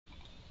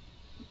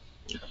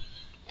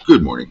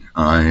Good morning.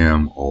 I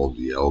am All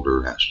the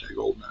Elder, hashtag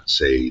Old Not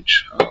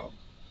Sage.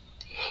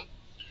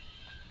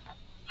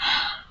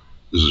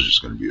 This is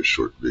just going to be a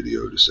short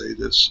video to say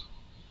this.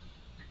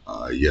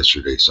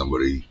 Yesterday,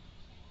 somebody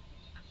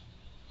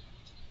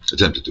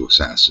attempted to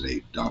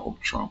assassinate Donald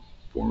Trump,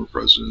 former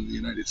president of the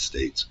United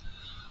States.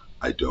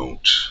 I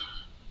don't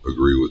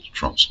agree with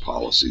Trump's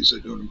policies. I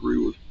don't agree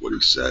with what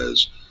he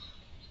says.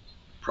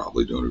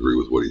 Probably don't agree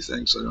with what he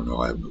thinks. I don't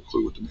know. I have no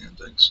clue what the man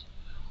thinks.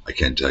 I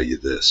can tell you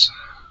this: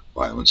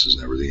 violence is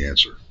never the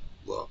answer.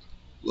 Love.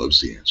 Love's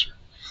the answer.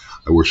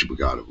 I worship a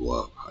God of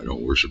love. I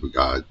don't worship a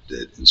God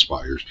that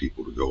inspires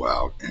people to go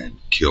out and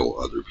kill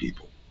other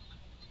people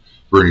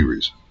for any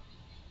reason.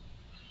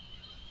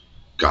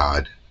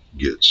 God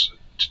gets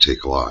to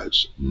take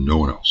lives, no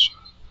one else.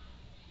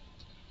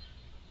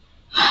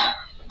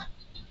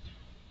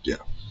 Yeah,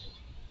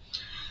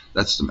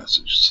 that's the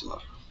message. It's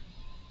love.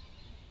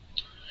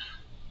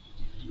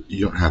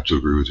 You don't have to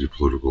agree with your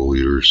political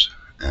leaders,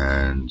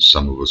 and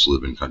some of us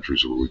live in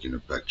countries where we can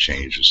affect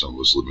change, and some of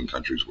us live in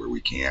countries where we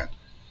can't.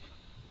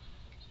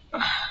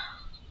 And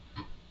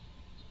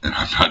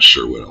I'm not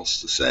sure what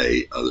else to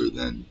say other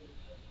than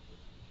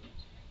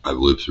I've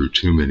lived through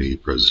too many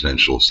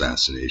presidential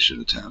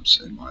assassination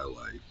attempts in my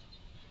life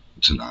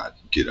to not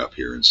get up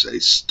here and say,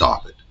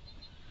 stop it.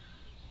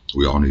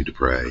 We all need to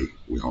pray.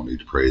 We all need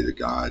to pray that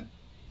God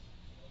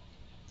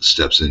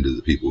steps into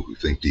the people who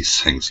think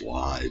these things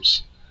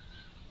lives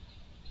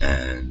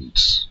and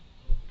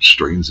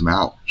straightens them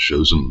out,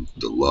 shows them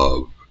the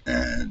love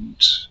and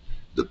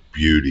the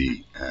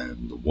beauty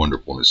and the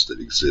wonderfulness that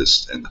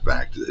exists, and the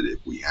fact that if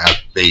we have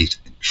faith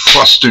and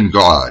trust in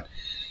God,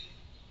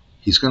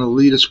 He's going to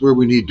lead us where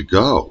we need to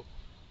go.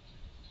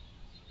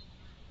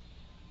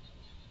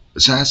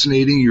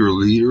 Assassinating your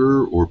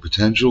leader or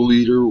potential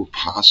leader or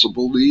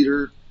possible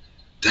leader,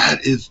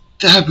 that is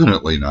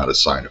definitely not a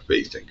sign of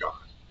faith in God.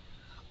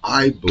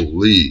 I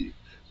believe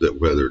that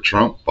whether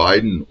Trump,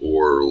 Biden,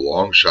 or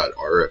longshot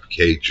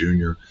RFK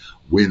Jr.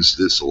 wins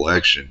this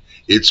election,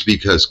 it's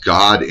because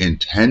God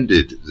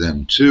intended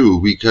them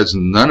to, because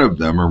none of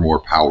them are more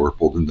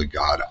powerful than the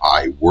God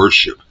I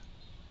worship.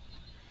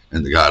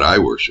 And the God I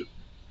worship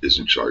is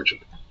in charge of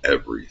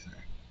everything.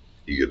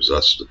 He gives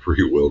us the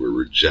free will to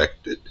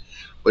reject it,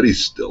 but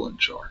He's still in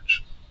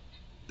charge.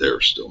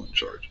 They're still in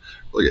charge.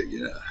 Look at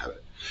you know, have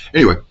it.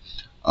 Anyway,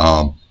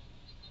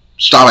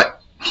 stop it.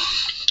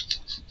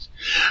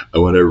 I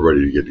want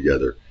everybody to get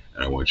together,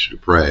 and I want you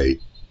to pray.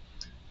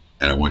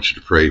 And I want you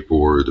to pray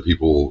for the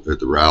people at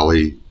the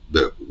rally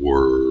that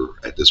were,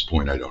 at this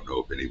point, I don't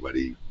know if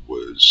anybody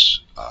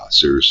was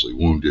seriously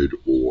wounded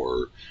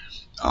or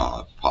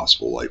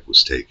possible life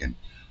was taken.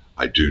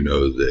 I do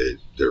know that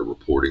they're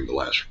reporting, the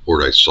last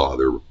report I saw,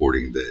 they're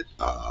reporting that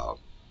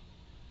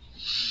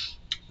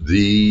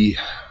the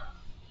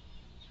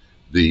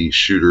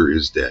shooter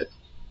is dead.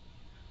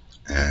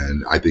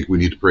 And I think we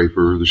need to pray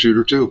for the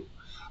shooter too.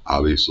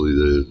 Obviously,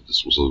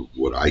 this was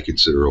what I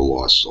consider a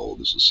lost soul.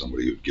 This is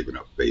somebody who had given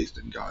up faith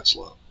in God's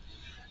love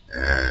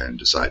and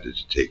decided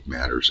to take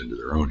matters into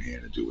their own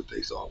hand and do what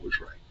they thought was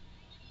right.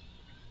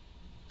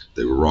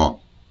 They were wrong.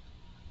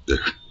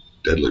 They're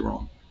deadly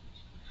wrong.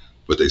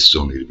 But they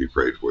still need to be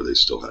prayed for. They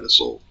still had a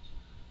soul.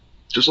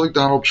 Just like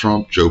Donald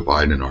Trump, Joe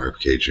Biden, and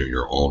RFK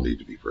Jr. all need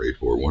to be prayed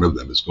for. One of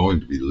them is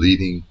going to be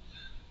leading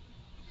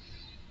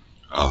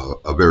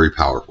a very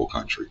powerful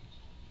country,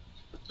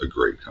 a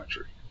great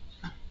country,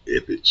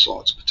 if it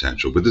saw its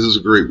potential. But this is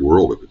a great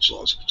world if it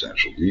saw its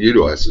potential. The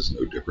U.S. is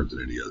no different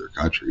than any other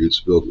country. It's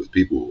filled with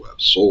people who have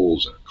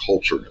souls and a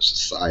culture and a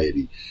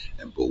society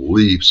and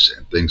beliefs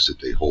and things that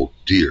they hold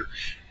dear.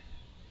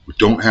 We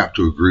don't have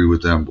to agree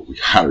with them, but we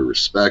got to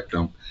respect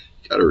them.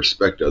 You got to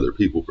respect other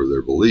people for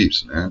their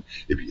beliefs, man.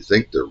 If you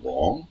think they're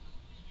wrong,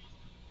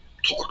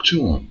 talk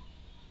to them.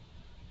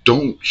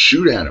 Don't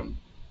shoot at them.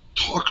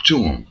 Talk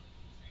to them.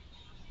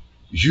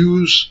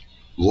 Use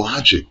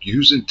logic,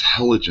 use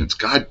intelligence.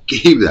 God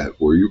gave that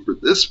for you for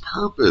this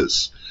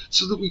purpose,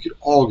 so that we could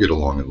all get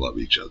along and love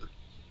each other.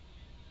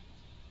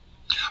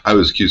 I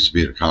was accused of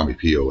being a commie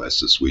POS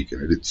this week,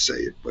 and I didn't say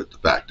it, but the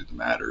fact of the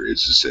matter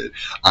is that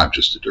I'm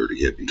just a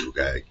dirty hippie,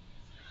 okay?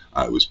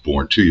 I was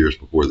born 2 years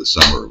before the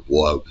summer of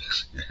love.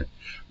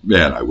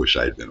 Man, I wish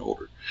I had been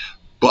older.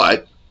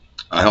 But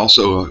I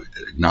also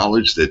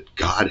acknowledge that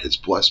God has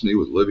blessed me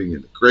with living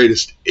in the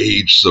greatest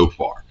age so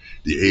far,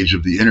 the age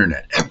of the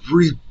internet.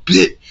 Every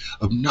bit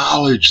of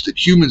knowledge that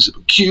humans have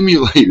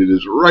accumulated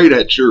is right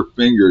at your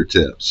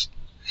fingertips.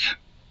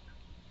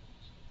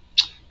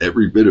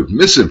 Every bit of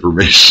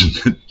misinformation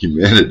that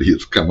humanity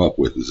has come up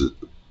with is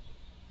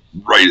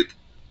right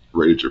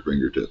at your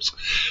fingertips.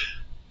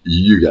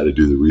 You got to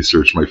do the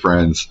research, my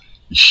friends.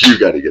 You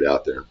got to get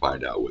out there and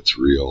find out what's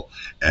real.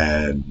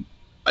 And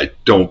I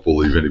don't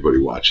believe anybody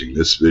watching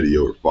this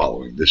video or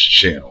following this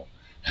channel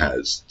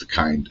has the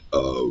kind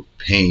of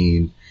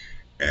pain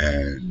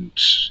and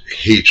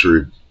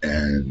hatred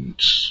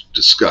and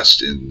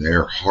disgust in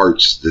their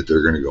hearts that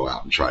they're going to go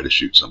out and try to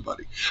shoot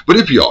somebody. But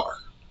if you are,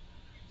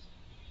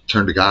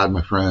 turn to God,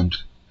 my friend.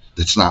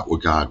 That's not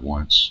what God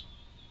wants.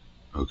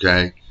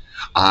 Okay?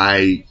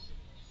 I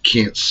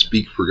can't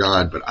speak for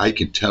God, but I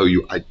can tell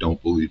you I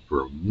don't believe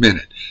for a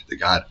minute the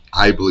God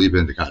I believe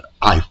in, the God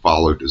I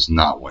follow, does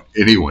not want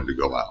anyone to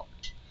go out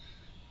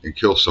and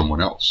kill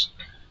someone else.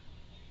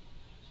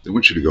 They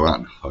want you to go out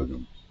and hug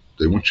them.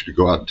 They want you to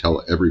go out and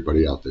tell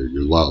everybody out there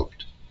you're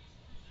loved.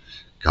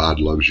 God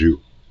loves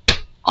you.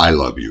 I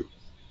love you.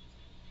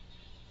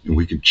 And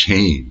we can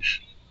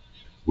change.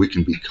 We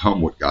can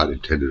become what God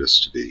intended us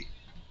to be.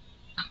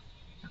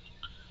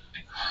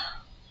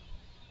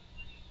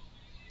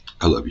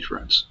 I love you,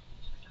 friends.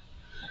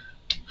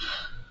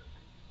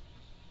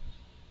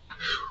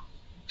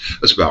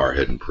 Let's bow our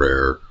head in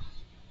prayer.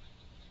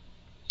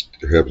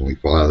 Dear Heavenly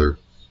Father,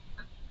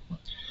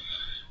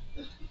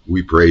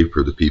 we prayed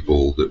for the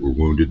people that were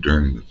wounded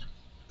during the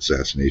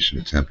assassination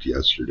attempt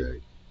yesterday.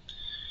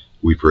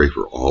 We pray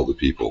for all the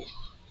people,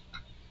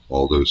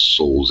 all those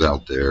souls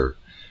out there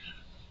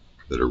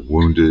that are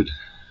wounded,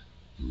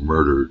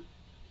 murdered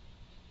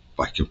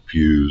by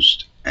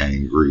confused,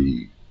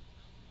 angry,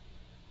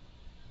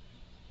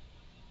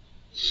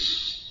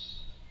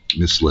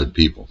 misled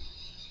people.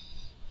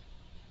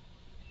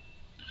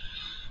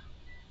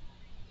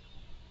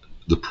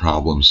 The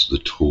problem's the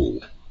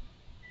tool.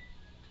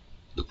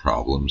 The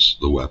problem's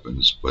the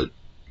weapons, but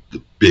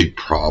the big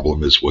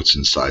problem is what's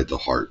inside the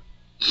heart.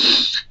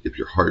 If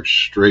your heart's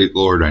straight,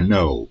 Lord, I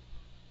know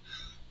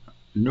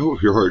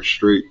if your heart's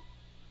straight,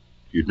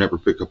 you'd never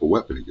pick up a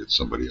weapon against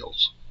somebody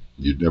else.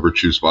 You'd never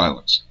choose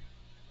violence.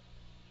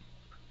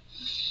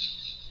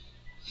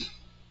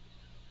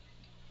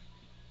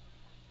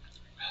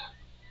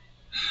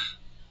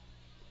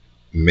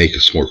 Make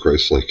us more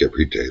Christ-like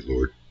every day,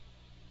 Lord.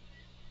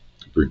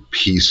 Bring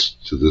peace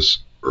to this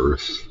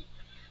earth.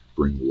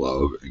 Bring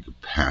love and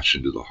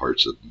compassion to the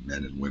hearts of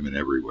men and women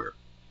everywhere.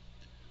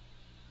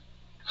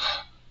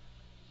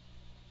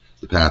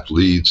 The path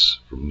leads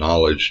from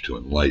knowledge to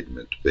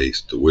enlightenment,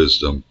 faith to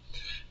wisdom.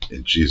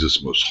 In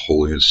Jesus' most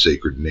holy and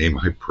sacred name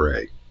I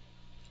pray.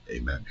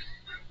 Amen.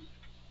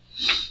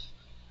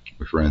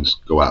 My friends,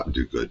 go out and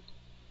do good.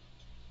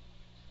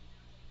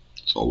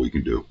 That's all we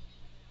can do.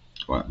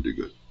 Go out and do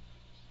good.